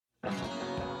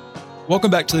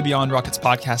Welcome back to the Beyond Rockets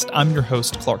podcast. I'm your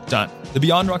host, Clark Dunn. The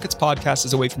Beyond Rockets podcast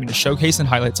is a way for me to showcase and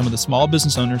highlight some of the small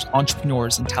business owners,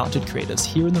 entrepreneurs, and talented creatives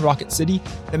here in the Rocket City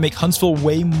that make Huntsville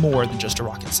way more than just a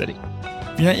Rocket City.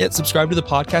 If you're not yet subscribed to the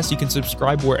podcast, you can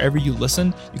subscribe wherever you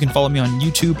listen. You can follow me on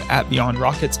YouTube at Beyond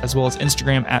Rockets, as well as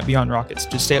Instagram at Beyond Rockets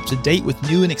to stay up to date with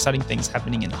new and exciting things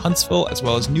happening in Huntsville, as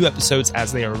well as new episodes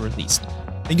as they are released.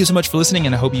 Thank you so much for listening,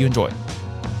 and I hope you enjoy.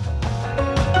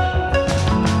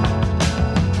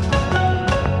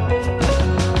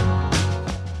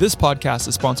 This podcast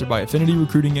is sponsored by Affinity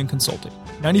Recruiting and Consulting.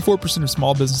 94% of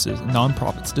small businesses and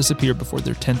nonprofits disappear before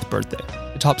their 10th birthday.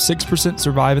 The top 6%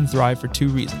 survive and thrive for two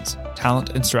reasons: talent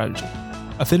and strategy.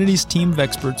 Affinity's team of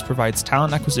experts provides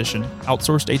talent acquisition,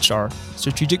 outsourced HR,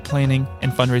 strategic planning,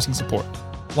 and fundraising support.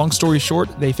 Long story short,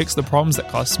 they fix the problems that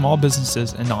cause small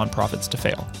businesses and nonprofits to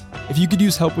fail. If you could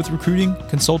use help with recruiting,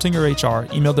 consulting, or HR,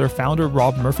 email their founder,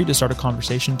 Rob Murphy, to start a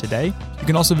conversation today. You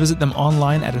can also visit them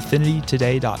online at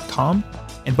affinitytoday.com.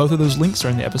 And both of those links are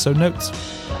in the episode notes.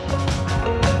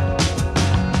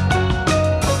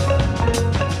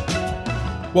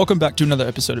 Welcome back to another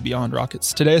episode of Beyond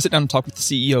Rockets. Today I sit down and talk with the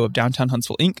CEO of Downtown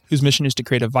Huntsville, Inc., whose mission is to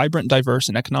create a vibrant, diverse,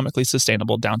 and economically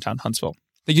sustainable downtown Huntsville.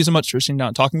 Thank you so much for sitting down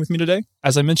and talking with me today.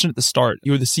 As I mentioned at the start,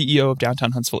 you are the CEO of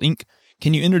Downtown Huntsville, Inc.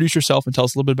 Can you introduce yourself and tell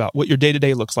us a little bit about what your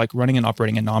day-to-day looks like running and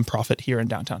operating a nonprofit here in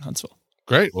downtown Huntsville?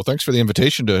 Great. Well, thanks for the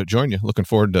invitation to join you. Looking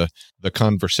forward to the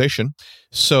conversation.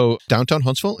 So Downtown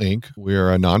Huntsville, Inc.,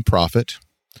 we're a nonprofit,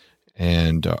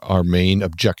 and our main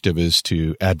objective is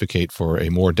to advocate for a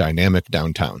more dynamic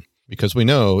downtown, because we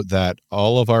know that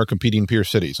all of our competing peer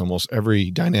cities, almost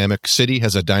every dynamic city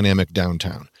has a dynamic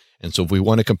downtown. And so if we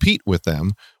want to compete with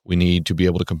them, we need to be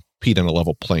able to compete on a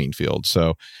level playing field.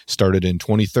 So started in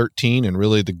 2013, and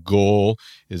really the goal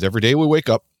is every day we wake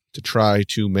up to try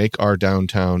to make our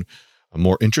downtown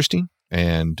more interesting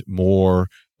and more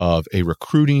of a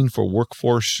recruiting for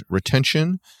workforce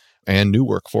retention and new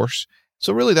workforce.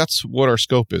 So really that's what our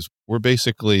scope is. We're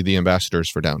basically the ambassadors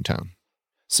for downtown.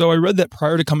 So I read that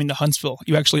prior to coming to Huntsville,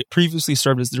 you actually previously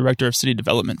served as the Director of City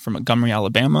Development for Montgomery,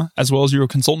 Alabama, as well as you were a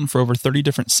consultant for over 30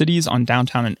 different cities on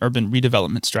downtown and urban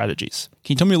redevelopment strategies.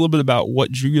 Can you tell me a little bit about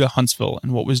what drew you to Huntsville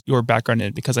and what was your background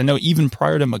in? Because I know even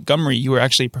prior to Montgomery, you were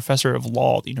actually a professor of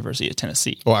law at the University of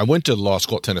Tennessee. Well, I went to law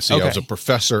school at Tennessee. Okay. I was a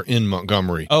professor in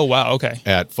Montgomery. Oh, wow. Okay.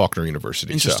 At Faulkner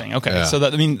University. Interesting. So, okay. Yeah. So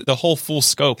that, I mean, the whole full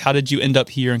scope, how did you end up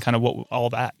here and kind of what all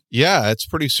that? Yeah, it's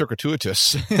pretty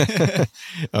circuitous.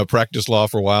 Practiced law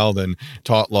for a while, then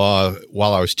taught law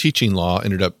while I was teaching law,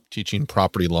 ended up teaching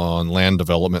property law and land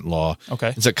development law. Okay.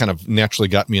 And so that kind of naturally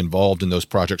got me involved in those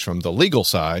projects from the legal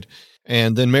side.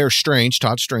 And then Mayor Strange,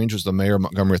 Todd Strange was the mayor of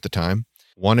Montgomery at the time,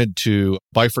 wanted to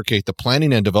bifurcate the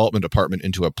planning and development department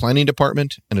into a planning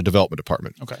department and a development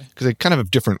department. Okay. Because they kind of have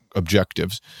different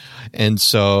objectives. And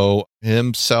so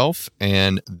himself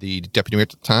and the deputy mayor at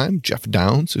the time, Jeff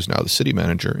Downs, who's now the city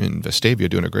manager in Vestavia,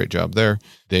 doing a great job there,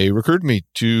 they recruited me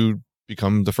to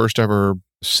become the first ever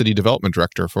city development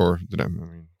director for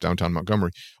downtown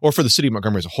Montgomery, or for the city of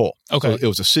Montgomery as a whole. Okay. So it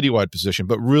was a citywide position,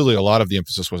 but really a lot of the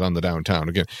emphasis was on the downtown.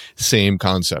 Again, same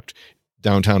concept.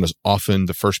 Downtown is often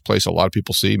the first place a lot of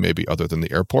people see, maybe other than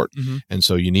the airport. Mm-hmm. And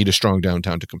so you need a strong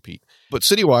downtown to compete. But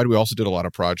citywide, we also did a lot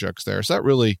of projects there. So that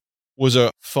really was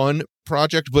a fun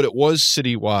project, but it was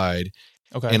citywide.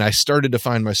 Okay. And I started to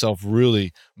find myself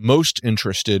really most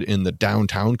interested in the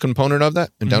downtown component of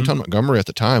that. And downtown Montgomery at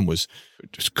the time was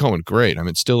just going great. I mean,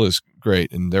 it still is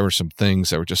great. And there were some things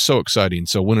that were just so exciting.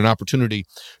 So when an opportunity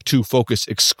to focus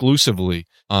exclusively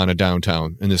on a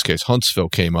downtown, in this case, Huntsville,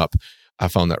 came up, I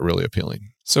found that really appealing.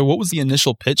 So what was the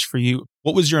initial pitch for you?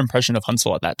 What was your impression of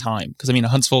Huntsville at that time? Because, I mean,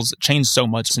 Huntsville's changed so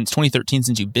much since 2013,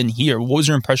 since you've been here. What was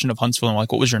your impression of Huntsville, and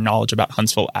what was your knowledge about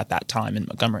Huntsville at that time in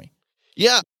Montgomery?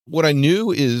 Yeah. What I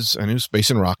knew Space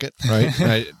and Rocket, right?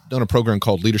 I'd done a program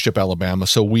called Leadership Alabama.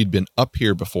 So we'd been up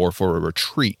here before for a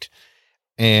retreat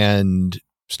and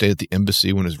stayed at the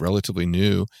embassy when it was relatively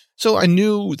new. So I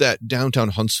knew that downtown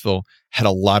Huntsville had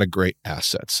a lot of great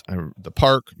assets. The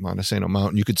park, Montesano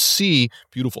Mountain, you could see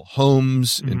beautiful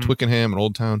homes in Twickenham and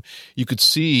Old Town. You could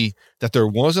see that there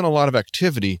wasn't a lot of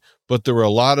activity, but there were a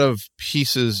lot of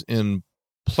pieces in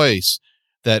place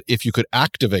that if you could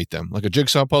activate them, like a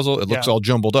jigsaw puzzle, it looks all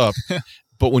jumbled up.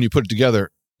 But when you put it together,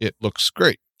 it looks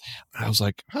great. And I was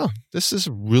like, this has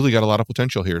really got a lot of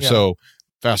potential here. Yeah. So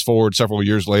fast forward several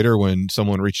years later, when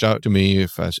someone reached out to me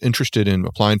if I was interested in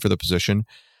applying for the position,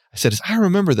 I said, I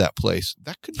remember that place.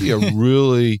 That could be a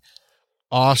really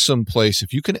awesome place.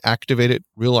 If you can activate it,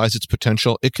 realize its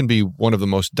potential, it can be one of the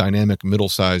most dynamic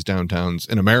middle-sized downtowns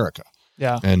in America.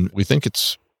 Yeah. And we think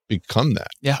it's become that.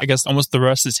 Yeah, I guess almost the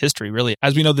rest is history, really.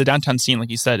 As we know, the downtown scene, like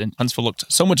you said, in Huntsville looked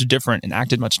so much different and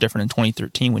acted much different in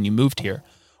 2013 when you moved here.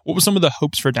 What were some of the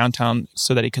hopes for downtown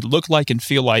so that it could look like and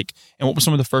feel like, and what were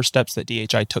some of the first steps that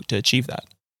DHI took to achieve that?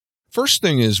 First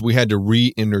thing is we had to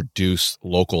reintroduce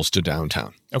locals to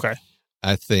downtown. Okay.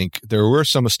 I think there were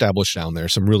some established down there,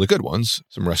 some really good ones,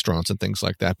 some restaurants and things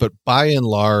like that. But by and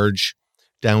large,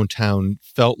 downtown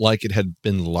felt like it had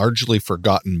been largely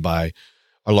forgotten by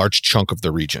a large chunk of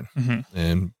the region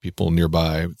and people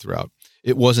nearby throughout.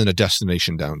 It wasn't a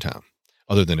destination downtown,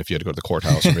 other than if you had to go to the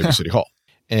courthouse or maybe City Hall.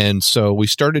 And so we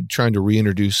started trying to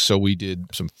reintroduce. So we did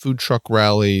some food truck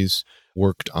rallies,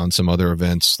 worked on some other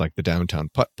events like the downtown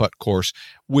putt-putt course,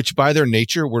 which by their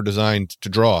nature were designed to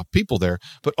draw people there,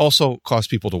 but also cause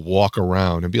people to walk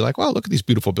around and be like, wow, look at these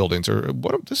beautiful buildings, or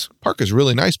what, this park is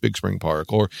really nice, Big Spring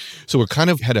Park. Or so we kind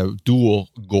of had a dual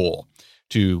goal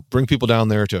to bring people down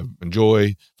there to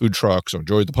enjoy food trucks or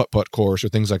enjoy the putt-putt course or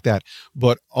things like that,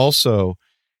 but also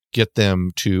get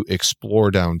them to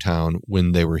explore downtown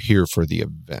when they were here for the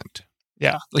event.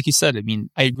 Yeah, like you said, I mean,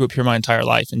 I grew up here my entire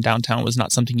life, and downtown was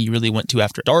not something you really went to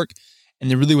after dark.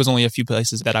 And there really was only a few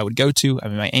places that I would go to. I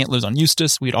mean, my aunt lives on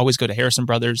Eustis. We'd always go to Harrison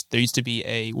Brothers. There used to be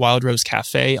a Wild Rose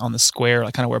Cafe on the square,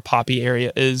 like kind of where Poppy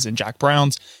area is, and Jack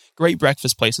Brown's. Great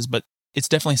breakfast places, but it's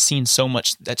definitely seen so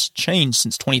much that's changed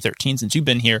since 2013, since you've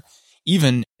been here,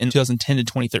 even in 2010 to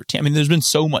 2013. I mean, there's been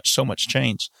so much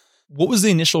change. What was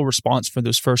the initial response for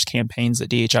those first campaigns that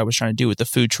DHI was trying to do with the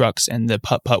food trucks and the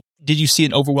putt-putt? Did you see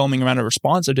an overwhelming amount of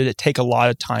response, or did it take a lot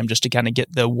of time just to kind of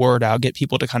get the word out, get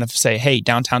people to kind of say, hey,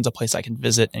 downtown's a place I can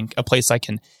visit and a place I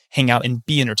can hang out and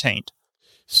be entertained?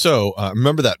 So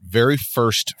remember that very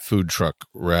first food truck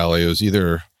rally? It was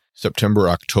either September,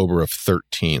 October of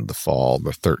 13, the fall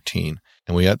of 13.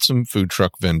 And we had some food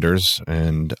truck vendors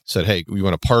and said, hey, we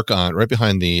want to park on right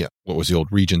behind the, what was the old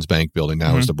Regions Bank building,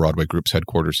 now is the Broadway Group's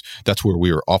headquarters. That's where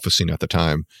we were officing at the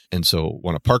time. And so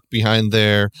want to park behind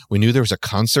there. We knew there was a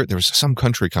concert. There was some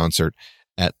country concert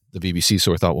at the BBC.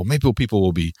 So I thought, well, maybe people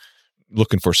will be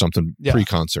looking for something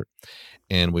pre-concert.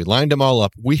 And we lined them all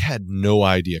up. We had no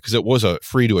idea, because it was a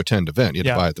free to attend event. You had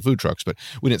to buy at the food trucks, but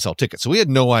we didn't sell tickets. So we had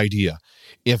no idea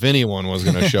if anyone was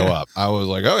going to show up. I was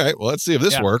like, okay, well, let's see if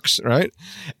this works, right?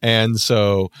 And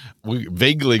so we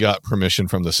vaguely got permission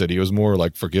from the city. It was more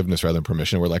like forgiveness rather than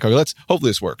permission. We're like, okay, hopefully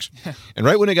this works. And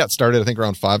right when it got started, I think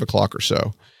around 5 o'clock or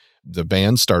so, the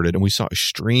band started and we saw a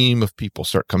stream of people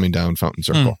start coming down Fountain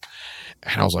Circle.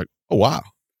 And I was like, oh, wow.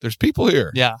 There's people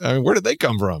here. Yeah. I mean, where did they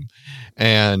come from?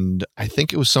 And I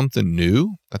think it was something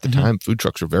new. At the time, food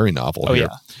trucks were very novel here.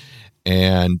 Yeah.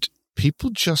 And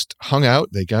people just hung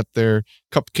out. They got their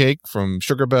cupcake from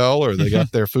Sugar Bell, or they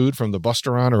got their food from the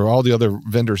Busteron, or all the other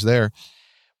vendors there.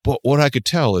 But what I could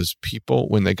tell is people,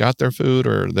 when they got their food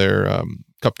or their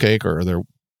cupcake or their,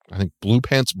 I think Blue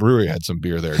Pants Brewery had some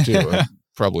beer there too.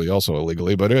 Probably also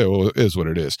illegally, but it is what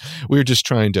it is. We were just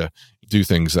trying to do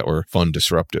things that were fun,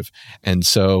 disruptive. And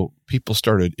so people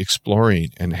started exploring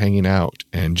and hanging out,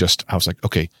 and I was like,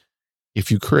 okay,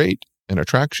 if you create an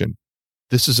attraction,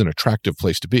 this is an attractive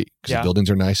place to be, because the buildings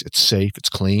are nice, it's safe, it's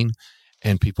clean.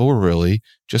 And people were really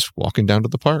just walking down to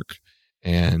the park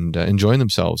and enjoying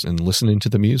themselves and listening to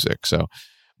the music. So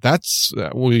that's,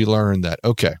 we learned that,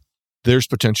 okay, there's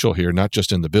potential here, not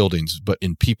just in the buildings, but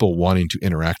in people wanting to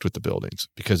interact with the buildings.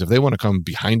 Because if they want to come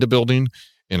behind a building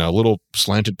in a little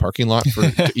slanted parking lot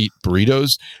to eat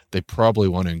burritos, they probably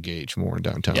want to engage more in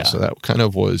downtown. Yeah. So that kind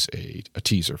of was a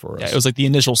teaser for us. Yeah, it was like the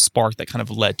initial spark that kind of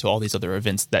led to all these other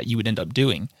events that you would end up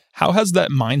doing. How has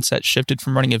that mindset shifted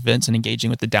from running events and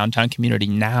engaging with the downtown community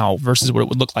now versus what it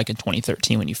would look like in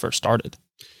 2013 when you first started?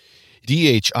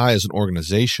 DHI as an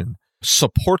organization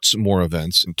supports more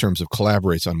events in terms of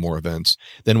collaborates on more events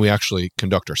than we actually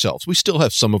conduct ourselves. We still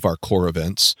have some of our core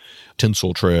events,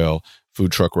 Tinsel Trail,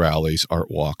 food truck rallies, art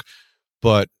walk.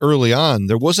 But early on,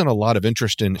 there wasn't a lot of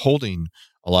interest in holding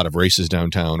a lot of races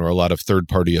downtown or a lot of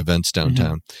third-party events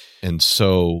downtown. And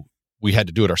so we had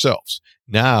to do it ourselves.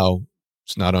 Now,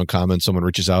 it's not uncommon. Someone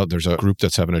reaches out. There's a group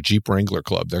that's having a Jeep Wrangler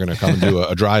club. They're going to come and do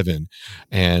a drive-in.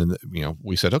 And,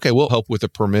 we said, okay, we'll help with a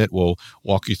permit. We'll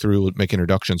walk you through, make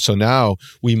introductions. So now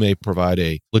we may provide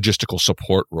a logistical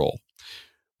support role,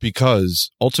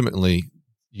 because ultimately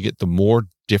you get the more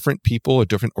different people at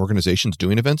different organizations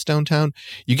doing events downtown,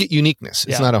 you get uniqueness.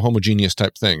 It's not a homogeneous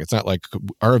type thing. It's not like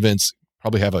our events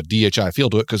probably have a DHI feel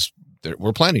to it because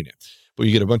we're planning it. But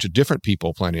you get a bunch of different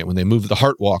people planning it. When they moved the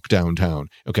Heart Walk downtown,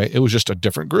 okay, it was just a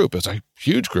different group. It's a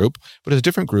huge group, but it's a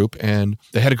different group, and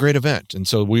they had a great event. And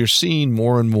so we're seeing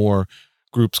more and more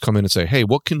groups come in and say, hey,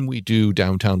 what can we do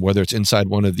downtown, whether it's inside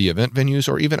one of the event venues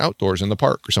or even outdoors in the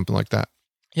park or something like that?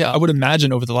 Yeah, I would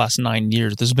imagine over the last 9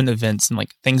 years, there's been events and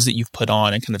like things that you've put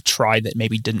on and kind of tried that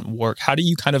maybe didn't work. How do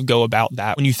you kind of go about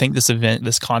that when you think this event,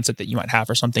 this concept that you might have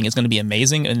for something is going to be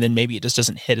amazing, and then maybe it just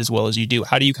doesn't hit as well as you do?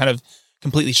 How do you kind of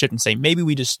completely shift and say, maybe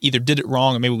we just either did it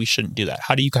wrong or maybe we shouldn't do that?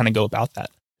 How do you kind of go about that?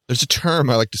 There's a term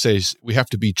I like to say is we have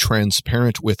to be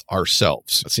transparent with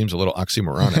ourselves. It seems a little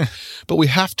oxymoronic, but we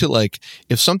have to, like,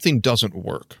 if something doesn't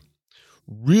work,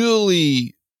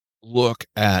 really look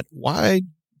at why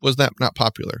was that not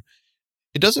popular.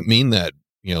 It doesn't mean that,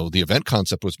 the event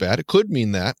concept was bad. It could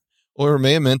mean that, or it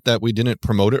may have meant that we didn't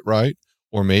promote it right,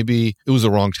 or maybe it was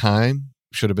the wrong time.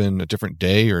 Should have been a different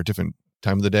day or a different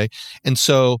time of the day. And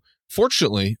so,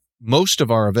 fortunately, most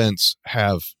of our events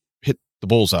have hit the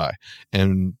bullseye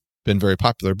and been very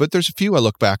popular. But there's a few I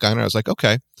look back on and I was like,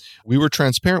 okay, we were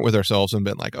transparent with ourselves and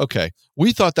been like, okay,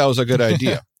 we thought that was a good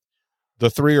idea. The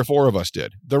 3 or 4 of us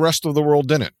did. The rest of the world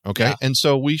didn't. Okay. Yeah. And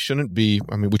so we shouldn't be,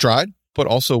 we tried, but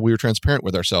also we were transparent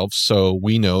with ourselves. So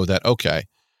we know that, okay,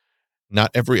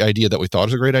 not every idea that we thought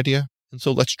is a great idea. And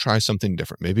so let's try something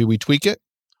different. Maybe we tweak it,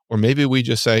 or maybe we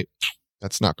just say,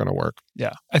 that's not going to work.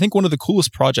 Yeah. I think one of the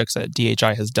coolest projects that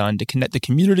DHI has done to connect the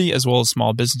community as well as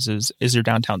small businesses is their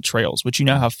downtown trails, which you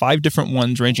now have 5 different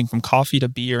ones ranging from coffee to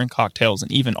beer and cocktails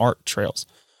and even art trails.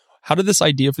 How did this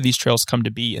idea for these trails come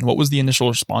to be, and what was the initial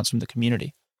response from the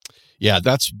community? Yeah,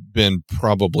 that's been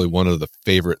probably one of the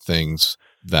favorite things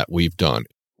that we've done.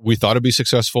 We thought it'd be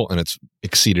successful, and it's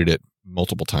exceeded it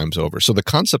multiple times over. So the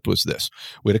concept was this.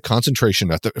 We had a concentration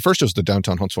at first it was the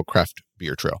Downtown Huntsville Craft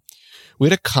Beer Trail. We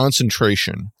had a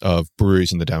concentration of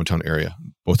breweries in the downtown area,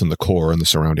 both in the core and the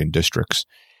surrounding districts.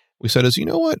 We said, you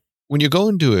know what? When you go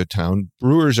into a town,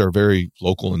 brewers are very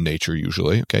local in nature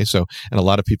usually. Okay. So, and a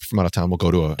lot of people from out of town will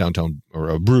go to a downtown or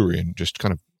a brewery and just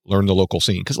kind of learn the local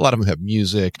scene because a lot of them have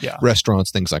music,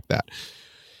 restaurants, things like that.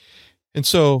 And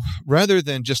so rather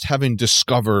than just having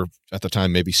discover at the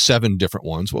time, maybe 7 different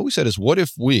ones, what we said is, what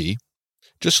if we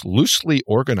just loosely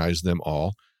organize them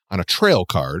all on a trail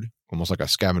card, almost like a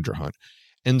scavenger hunt.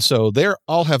 And so they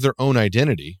all have their own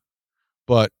identity.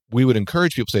 But we would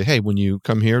encourage people to say, hey, when you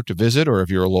come here to visit, or if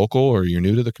you're a local or you're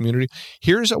new to the community,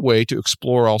 here's a way to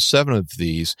explore all 7 of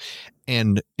these.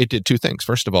 And it did 2 things.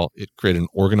 First of all, it created an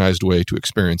organized way to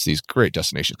experience these great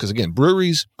destinations. Because again,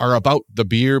 breweries are about the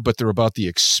beer, but they're about the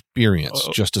experience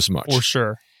just as much. For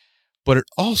sure. But it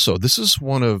also, this is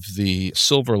one of the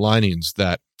silver linings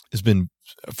that has been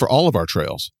for all of our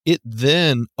trails. It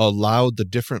then allowed the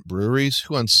different breweries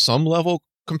who on some level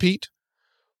compete,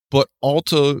 but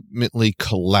ultimately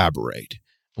collaborate.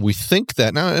 We think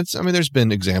that now there's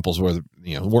been examples where,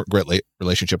 weren't great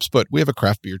relationships, but we have a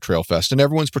craft beer trail fest and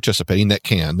everyone's participating that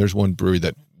can. There's one brewery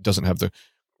that doesn't have the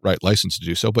right license to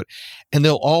do so, and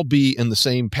they'll all be in the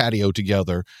same patio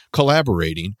together,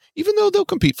 collaborating, even though they'll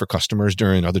compete for customers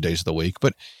during other days of the week.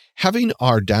 But having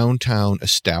our downtown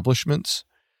establishments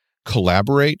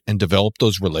collaborate and develop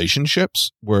those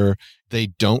relationships where they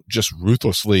don't just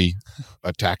ruthlessly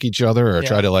attack each other or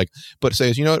try to but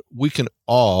say, we can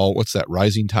all, what's that?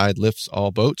 Rising tide lifts all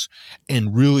boats,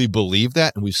 and really believe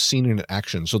that. And we've seen it in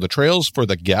action. So the trails for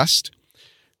the guest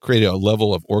create a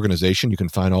level of organization. You can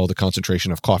find all the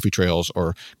concentration of coffee trails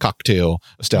or cocktail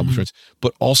establishments,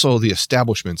 but also the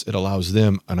establishments, it allows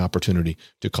them an opportunity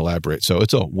to collaborate. So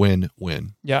it's a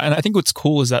win-win. Yeah. And I think what's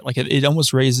cool is that it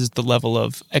almost raises the level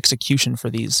of execution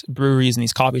for these breweries and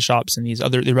these coffee shops and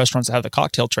the restaurants that have the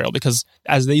cocktail trail, because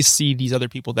as they see these other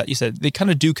people that you said, they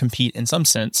kind of do compete in some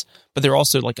sense, but they're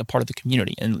also a part of the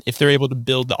community. And if they're able to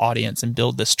build the audience and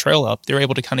build this trail up, they're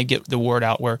able to kind of get the word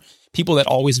out where people that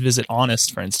always visit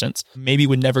Honest, for instance, maybe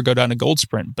would never go down to Gold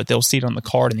Sprint, but they'll see it on the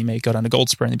card and they may go down to Gold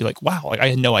Sprint and be like, wow, I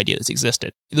had no idea this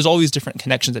existed. There's all these different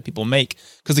connections that people make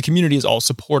because the community is all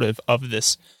supportive of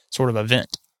this sort of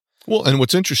event. Well, and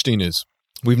what's interesting is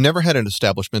we've never had an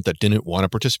establishment that didn't want to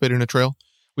participate in a trail.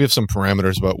 We have some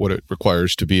parameters about what it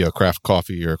requires to be a craft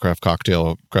coffee or a craft cocktail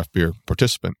or craft beer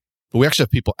participant. But we actually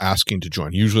have people asking to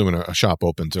join. Usually when a shop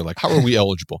opens, they're like, how are we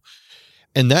eligible?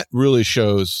 And that really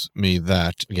shows me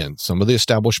that, again, some of the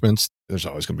establishments, there's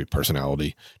always going to be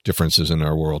personality differences in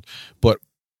our world. But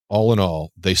all in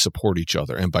all, they support each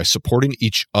other. And by supporting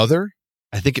each other,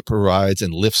 I think it provides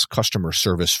and lifts customer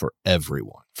service for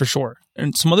everyone. For sure.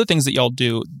 And some other things that y'all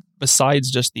do, besides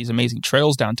just these amazing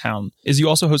trails downtown, is you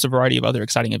also host a variety of other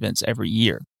exciting events every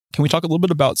year. Can we talk a little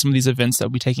bit about some of these events that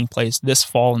will be taking place this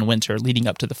fall and winter leading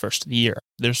up to the first of the year?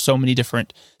 There's so many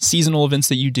different seasonal events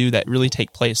that you do that really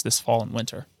take place this fall and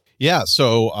winter. Yeah,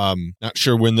 so not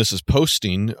sure when this is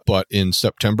posting, but in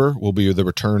September will be the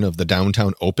return of the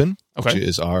Downtown Open, which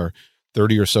is our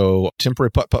 30 or so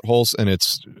temporary putt-putt holes. And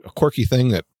it's a quirky thing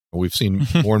that We've seen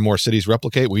more and more cities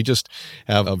replicate. We just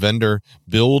have a vendor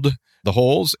build the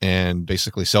holes and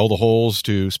basically sell the holes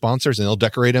to sponsors, and they'll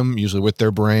decorate them usually with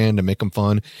their brand and make them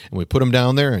fun. And we put them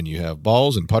down there, and you have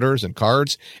balls and putters and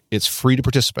cards. It's free to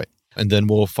participate. And then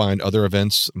we'll find other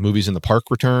events. Movies in the Park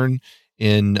return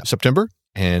in September.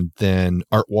 And then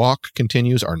Art Walk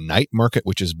continues, our night market,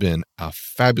 which has been a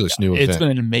fabulous new event. It's been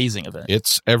an amazing event.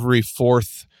 It's every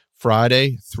fourth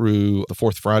Friday through the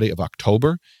fourth Friday of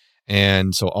October.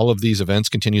 And so all of these events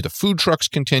continue. The food trucks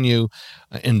continue.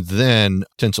 And then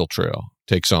Tinsel Trail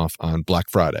takes off on Black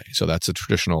Friday. So that's a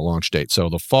traditional launch date. So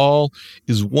the fall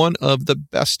is one of the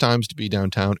best times to be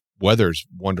downtown. Weather's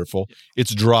wonderful.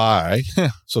 It's dry,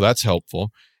 so that's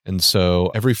helpful. And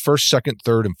so every first, second,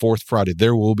 third, and fourth Friday,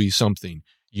 there will be something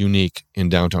unique in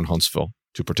downtown Huntsville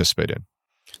to participate in.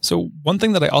 So one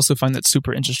thing that I also find that's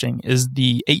super interesting is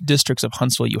the 8 districts of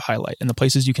Huntsville you highlight and the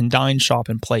places you can dine, shop,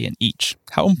 and play in each.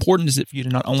 How important is it for you to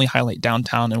not only highlight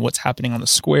downtown and what's happening on the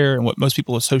square and what most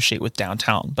people associate with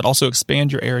downtown, but also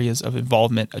expand your areas of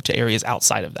involvement to areas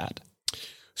outside of that?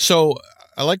 So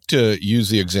I like to use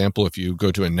the example, if you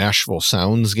go to a Nashville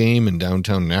Sounds game in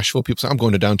downtown Nashville, people say, I'm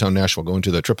going to downtown Nashville, going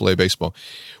to the AAA baseball.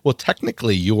 Well,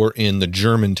 technically you're in the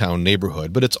Germantown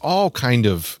neighborhood, but it's all kind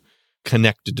of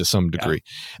connected to some degree.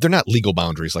 Yeah. They're not legal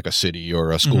boundaries like a city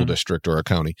or a school district or a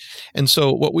county. And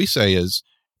so what we say is,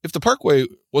 if the Parkway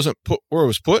wasn't put where it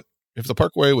was put, if the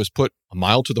Parkway was put a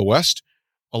mile to the west,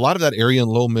 a lot of that area in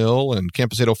Low Mill and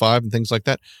Campus 805 and things like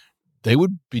that, they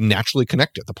would be naturally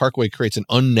connected. The Parkway creates an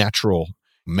unnatural,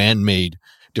 man-made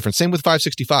difference. Same with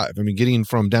 565. I mean, getting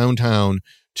from downtown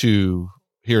to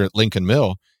here at Lincoln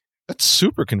Mill, that's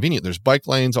super convenient. There's bike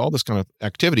lanes, all this kind of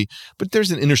activity, but there's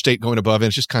an interstate going above, and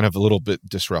it's just kind of a little bit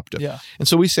disruptive. Yeah. And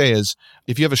so we say is,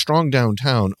 if you have a strong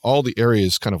downtown, all the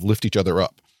areas kind of lift each other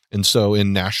up. And so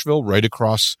in Nashville, right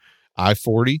across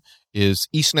I-40 is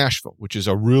East Nashville, which is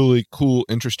a really cool,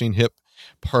 interesting, hip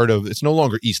part of, it's no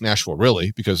longer East Nashville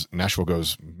really, because Nashville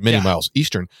goes many miles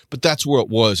eastern, but that's where it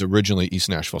was originally, East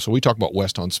Nashville. So we talk about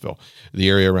West Huntsville, the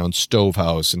area around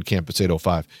Stovehouse and Campus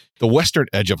 805. The western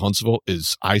edge of Huntsville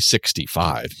is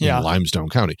I-65 in Limestone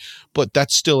County, but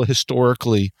that's still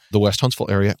historically the West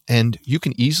Huntsville area, and you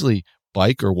can easily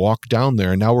bike or walk down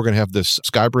there. And now we're going to have this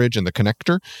Sky Bridge and the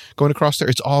connector going across there.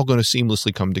 It's all going to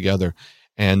seamlessly come together.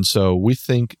 And so we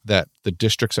think that the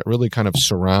districts that really kind of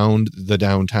surround the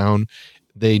downtown,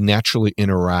 they naturally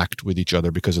interact with each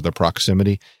other because of their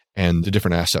proximity and the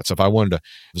different assets. If I wanted to, if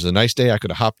it was a nice day, I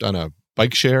could have hopped on a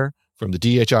bike share from the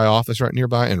DHI office right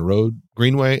nearby and rode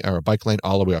Greenway or a bike lane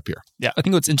all the way up here. Yeah, I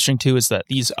think what's interesting too is that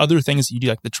these other things that you do,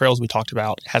 like the trails we talked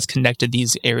about, has connected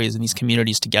these areas and these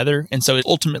communities together. And so it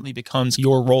ultimately becomes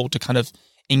your role to kind of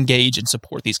engage and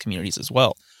support these communities as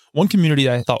well. One community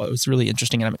that I thought was really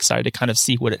interesting, and I'm excited to kind of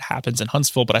see what it happens in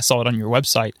Huntsville, but I saw it on your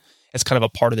website as kind of a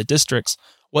part of the districts,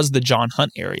 was the John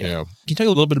Hunt area. Yeah. Can you tell me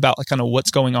a little bit about like kind of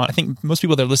what's going on? I think most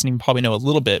people that are listening probably know a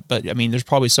little bit, but I mean, there's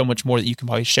probably so much more that you can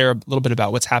probably share a little bit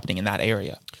about what's happening in that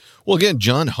area. Well, again,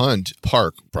 John Hunt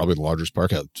Park, probably the largest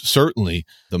park, certainly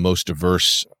the most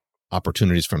diverse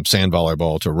opportunities from sand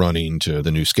volleyball to running to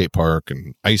the new skate park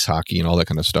and ice hockey and all that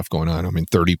kind of stuff going on. I mean,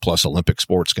 30 plus Olympic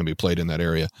sports can be played in that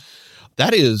area.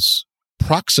 That is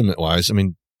proximate wise, I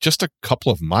mean, just a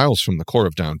couple of miles from the core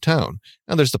of downtown.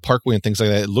 Now there's the Parkway and things like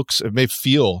that. It may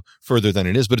feel further than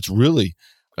it is, but it's really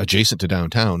adjacent to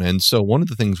downtown. And so one of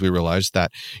the things we realized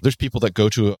that there's people that go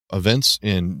to events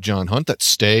in John Hunt that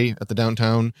stay at the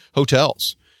downtown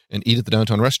hotels and eat at the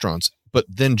downtown restaurants. But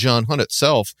then John Hunt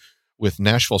itself, with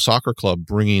Nashville Soccer Club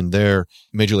bringing their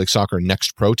Major League Soccer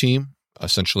Next Pro team,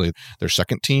 essentially their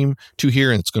second team, to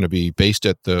here, and it's going to be based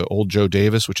at the old Joe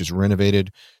Davis, which is renovated,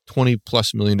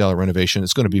 $20+ million renovation.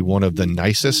 It's going to be one of the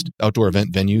nicest outdoor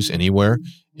event venues anywhere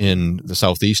in the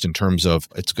Southeast in terms of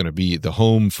it's going to be the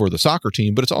home for the soccer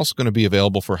team, but it's also going to be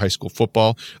available for high school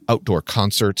football, outdoor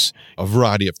concerts, a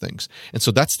variety of things. And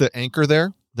so that's the anchor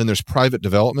there. Then there's private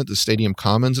development, the Stadium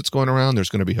Commons that's going around. There's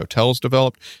going to be hotels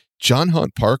developed. John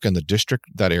Hunt Park and the district,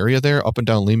 that area there up and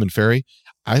down Lehman Ferry,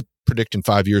 I predict in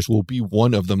 5 years will be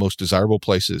one of the most desirable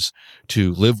places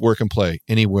to live, work, and play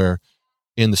anywhere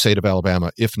in the state of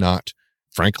Alabama, if not,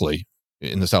 frankly,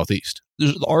 in the Southeast.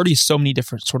 There's already so many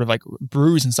different sort of like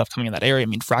breweries and stuff coming in that area. I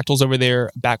mean, Fractal's over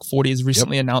there. Back 40 is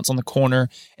recently announced on the corner.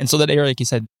 And so that area, like you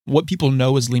said, what people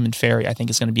know as Lehman Ferry, I think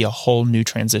is going to be a whole new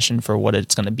transition for what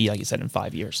it's going to be, like you said, in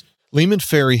 5 years. Lehman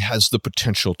Ferry has the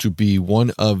potential to be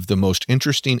one of the most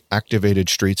interesting activated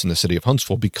streets in the city of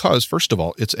Huntsville because, first of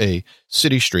all, it's a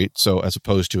city street. So as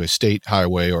opposed to a state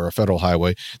highway or a federal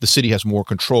highway, the city has more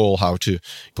control how to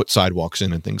put sidewalks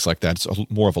in and things like that.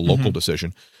 It's more of a local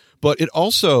decision. But it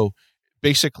also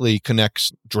basically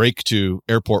connects Drake to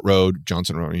Airport Road,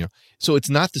 Johnson Road, So it's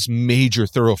not this major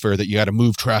thoroughfare that you got to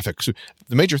move traffic. So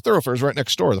the major thoroughfare is right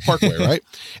next door, the Parkway, right?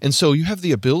 And so you have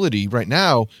the ability right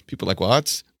now, people are like, well,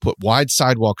 let's put wide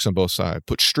sidewalks on both sides,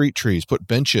 put street trees, put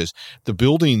benches. The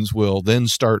buildings will then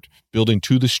start building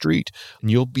to the street,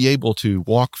 and you'll be able to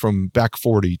walk from back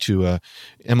 40 to a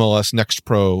MLS Next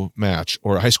Pro match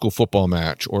or a high school football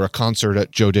match or a concert at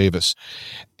Joe Davis.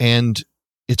 And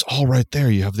it's all right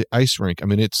there. You have the ice rink. I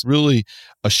mean, it's really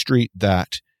a street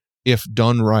that, if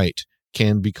done right,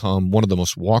 can become one of the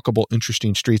most walkable,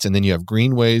 interesting streets. And then you have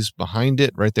greenways behind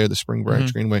it, right there, the Spring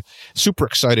Branch Greenway. Super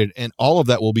excited. And all of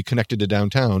that will be connected to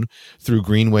downtown through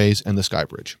greenways and the Sky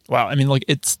Bridge. Wow. I mean, like,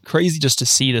 it's crazy just to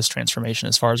see this transformation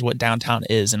as far as what downtown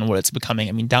is and what it's becoming.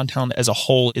 I mean, downtown as a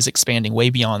whole is expanding way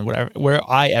beyond where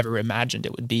I ever imagined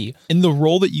it would be. In the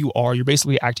role that you are, you're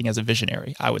basically acting as a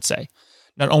visionary, I would say.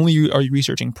 Not only are you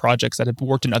researching projects that have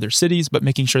worked in other cities, but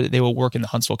making sure that they will work in the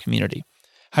Huntsville community.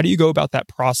 How do you go about that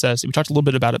process? We talked a little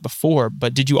bit about it before,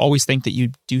 but did you always think that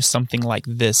you'd do something like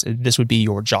this would be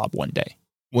your job one day?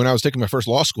 When I was taking my first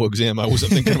law school exam, I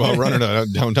wasn't thinking about running a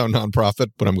downtown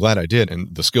nonprofit, but I'm glad I did.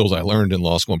 And the skills I learned in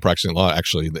law school and practicing law,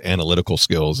 actually the analytical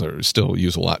skills, are still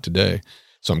used a lot today.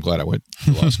 So I'm glad I went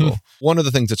to law school. One of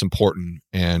the things that's important,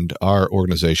 and our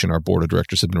organization, our board of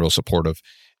directors have been real supportive,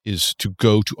 is to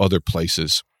go to other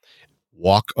places,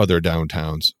 walk other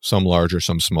downtowns, some larger,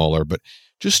 some smaller, but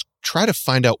just try to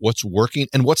find out what's working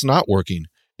and what's not working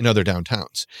in other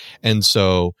downtowns. And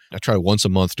so I try once a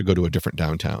month to go to a different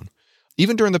downtown,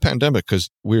 even during the pandemic, because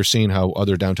we were seeing how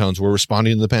other downtowns were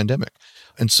responding to the pandemic.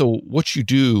 And so what you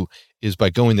do is,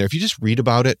 by going there, if you just read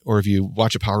about it, or if you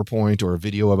watch a PowerPoint or a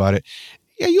video about it,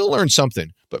 yeah, you'll learn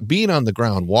something. But being on the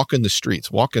ground, walking the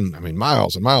streets,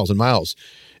 miles and miles and miles,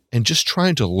 and just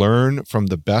trying to learn from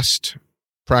the best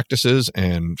practices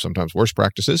and sometimes worst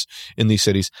practices in these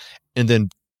cities, and then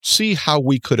see how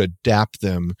we could adapt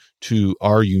them to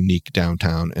our unique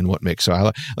downtown and what makes. So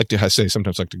I like to say,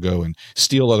 sometimes like to go and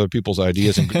steal other people's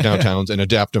ideas in downtowns and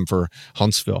adapt them for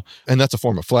Huntsville. And that's a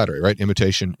form of flattery, right?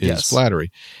 Imitation is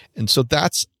flattery. And so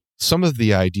that's some of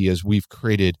the ideas we've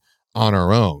created on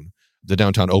our own. The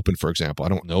Downtown Open, for example. I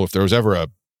don't know if there was ever a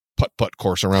putt-putt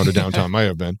course around a downtown, might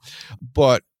have been,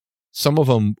 but some of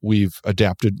them we've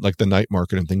adapted, like the night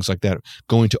market and things like that,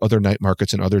 going to other night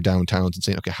markets and other downtowns and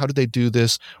saying, okay, how did they do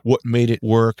this? What made it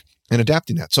work? And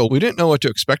adapting that. So we didn't know what to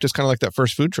expect. It's kind of like that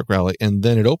first food truck rally. And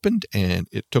then it opened and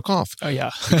it took off. Oh,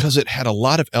 yeah. Because it had a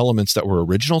lot of elements that were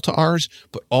original to ours,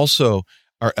 but also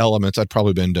our elements. I'd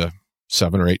probably been to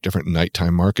 7 or 8 different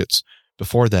nighttime markets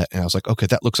before that. And I was like, okay,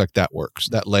 that looks like that works.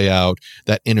 That layout,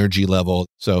 that energy level.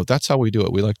 So that's how we do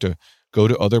it. We like to go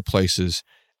to other places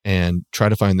and try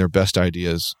to find their best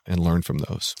ideas and learn from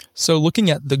those. So looking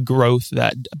at the growth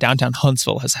that downtown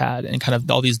Huntsville has had and kind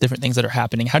of all these different things that are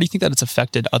happening, how do you think that it's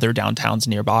affected other downtowns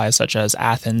nearby, such as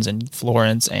Athens and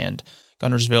Florence and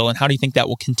Guntersville? And how do you think that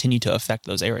will continue to affect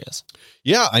those areas?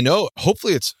 Yeah, I know.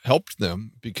 Hopefully it's helped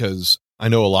them, because I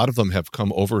know a lot of them have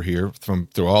come over here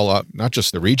through all, not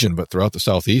just the region, but throughout the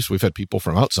Southeast. We've had people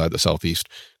from outside the Southeast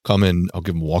come in. I'll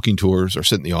give them walking tours or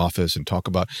sit in the office and talk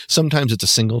about, sometimes it's a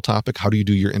single topic. How do you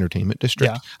do your entertainment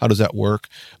district? Yeah. How does that work?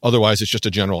 Otherwise, it's just a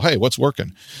general, hey, what's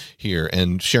working here?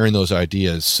 And sharing those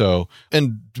ideas. So,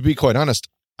 and to be quite honest,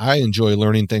 I enjoy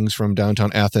learning things from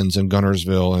downtown Athens and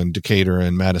Guntersville and Decatur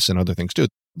and Madison, other things too.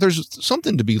 There's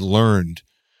something to be learned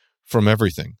from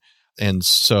everything. And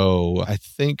so I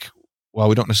think, while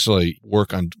we don't necessarily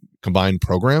work on combined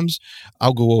programs,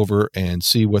 I'll go over and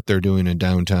see what they're doing in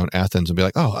downtown Athens and be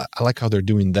like, oh, I like how they're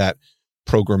doing that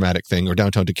programmatic thing, or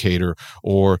downtown Decatur,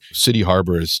 or City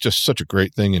Harbor is just such a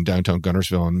great thing in downtown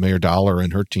Guntersville, and Mayor Dollar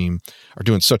and her team are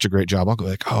doing such a great job. I'll go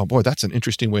like, oh boy, that's an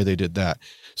interesting way they did that.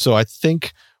 So I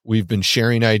think we've been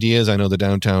sharing ideas. I know the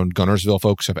downtown Guntersville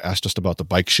folks have asked us about the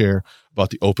bike share,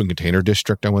 about the open container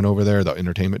district. I went over there, the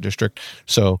entertainment district.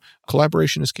 So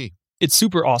collaboration is key. It's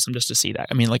super awesome just to see that.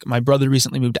 I mean, like, my brother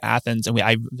recently moved to Athens, and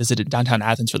I visited downtown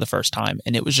Athens for the first time.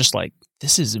 And it was just like,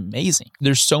 this is amazing.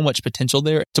 There's so much potential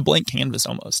there. It's a blank canvas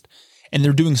almost. And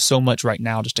they're doing so much right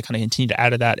now just to kind of continue to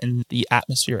add to that. And the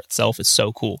atmosphere itself is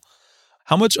so cool.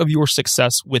 How much of your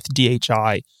success with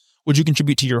DHI would you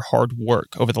contribute to your hard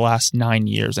work over the last 9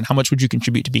 years? And how much would you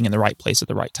contribute to being in the right place at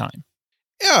the right time?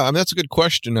 Yeah, I mean, that's a good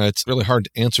question. It's really hard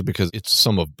to answer because it's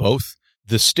some of both.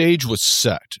 The stage was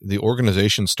set. The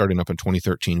organization starting up in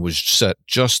 2013 was set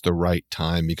just the right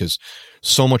time, because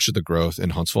so much of the growth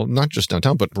in Huntsville, not just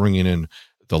downtown, but bringing in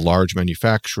the large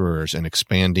manufacturers and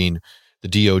expanding the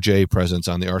DOJ presence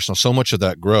on the arsenal, so much of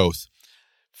that growth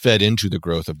fed into the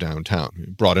growth of downtown.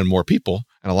 It brought in more people,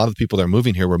 and a lot of the people that are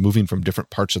moving here were moving from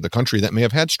different parts of the country that may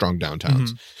have had strong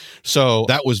downtowns. So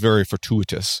that was very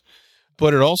fortuitous.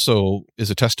 But it also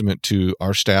is a testament to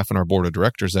our staff and our board of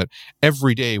directors that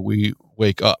every day we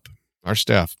wake up, our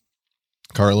staff,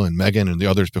 Carla and Megan and the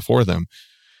others before them,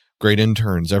 great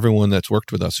interns, everyone that's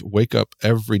worked with us, wake up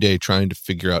every day trying to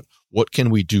figure out what can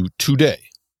we do today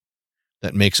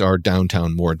that makes our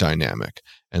downtown more dynamic.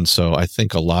 And so I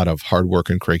think a lot of hard work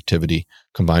and creativity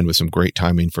combined with some great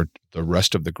timing for the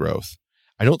rest of the growth.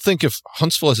 I don't think if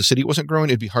Huntsville as a city wasn't growing,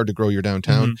 it'd be hard to grow your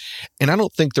downtown. And I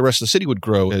don't think the rest of the city would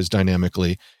grow as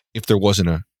dynamically if there wasn't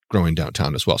a growing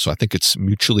downtown as well. So I think it's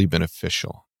mutually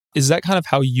beneficial. Is that kind of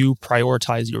how you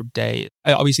prioritize your day?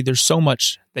 Obviously, there's so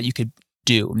much that you could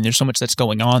do. I mean, there's so much that's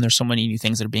going on. There's so many new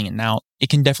things that are being announced. It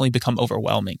can definitely become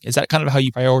overwhelming. Is that kind of how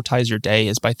you prioritize your day,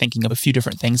 is by thinking of a few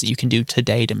different things that you can do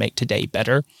today to make today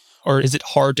better? Or is it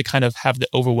hard to kind of have the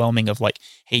overwhelming of like,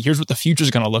 hey, here's what the future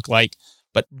is going to look like,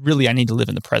 but really I need to live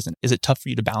in the present? Is it tough for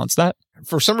you to balance that?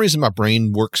 For some reason, my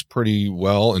brain works pretty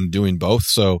well in doing both.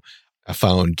 So I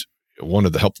found one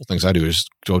of the helpful things I do is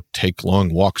go take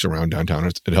long walks around downtown.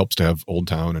 It helps to have Old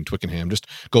Town and Twickenham. Just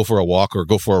go for a walk or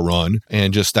go for a run.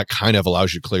 And just that kind of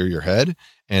allows you to clear your head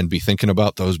and be thinking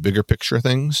about those bigger picture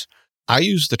things. I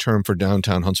use the term for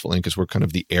Downtown Huntsville Inc. as we're kind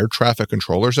of the air traffic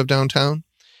controllers of downtown.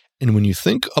 And when you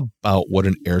think about what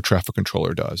an air traffic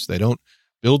controller does, they don't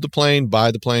build the plane, buy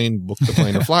the plane, book the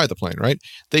plane, or fly the plane, right?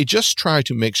 They just try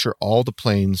to make sure all the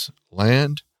planes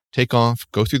land, take off,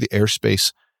 go through the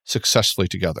airspace successfully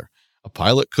together. A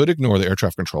pilot could ignore the air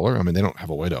traffic controller. I mean, they don't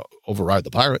have a way to override the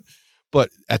pilot, but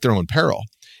at their own peril.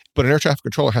 But an air traffic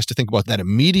controller has to think about that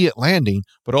immediate landing,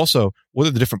 but also what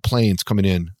are the different planes coming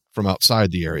in from outside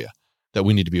the area that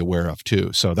we need to be aware of too.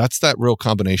 So that's that real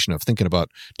combination of thinking about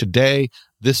today,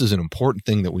 this is an important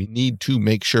thing that we need to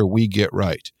make sure we get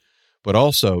right. But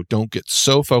also don't get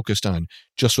so focused on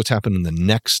just what's happening in the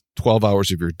next 12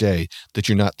 hours of your day that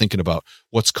you're not thinking about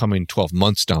what's coming 12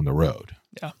 months down the road.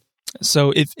 Yeah.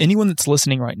 So if anyone that's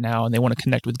listening right now and they want to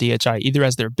connect with DHI, either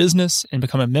as their business and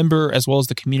become a member, as well as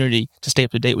the community to stay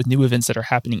up to date with new events that are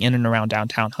happening in and around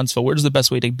downtown Huntsville, where's the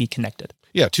best way to be connected?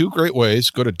 Yeah, two great ways.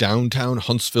 Go to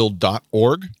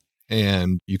downtownhuntsville.org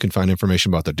and you can find information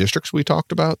about the districts we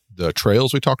talked about, the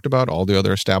trails we talked about, all the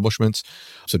other establishments.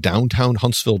 So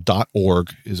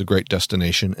downtownhuntsville.org is a great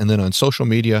destination. And then on social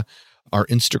media, our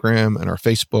Instagram and our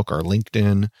Facebook, our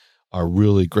LinkedIn are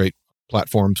really great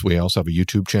platforms. We also have a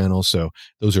YouTube channel. So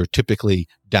those are typically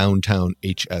Downtown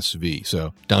HSV.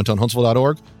 So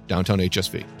downtownhuntsville.org, Downtown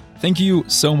HSV. Thank you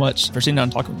so much for sitting down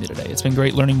and talking with me today. It's been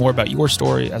great learning more about your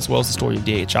story as well as the story of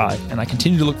DHI. And I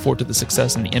continue to look forward to the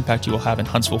success and the impact you will have in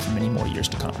Huntsville for many more years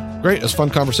to come. Great. It was a fun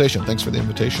conversation. Thanks for the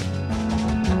invitation.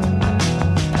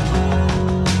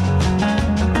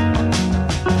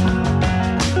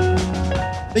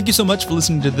 Thank you so much for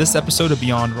listening to this episode of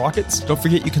Beyond Rockets. Don't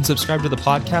forget you can subscribe to the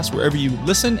podcast wherever you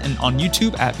listen and on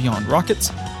YouTube at Beyond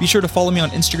Rockets. Be sure to follow me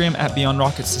on Instagram at Beyond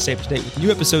Rockets to stay up to date with new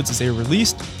episodes as they are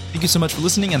released. Thank you so much for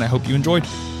listening, and I hope you enjoyed.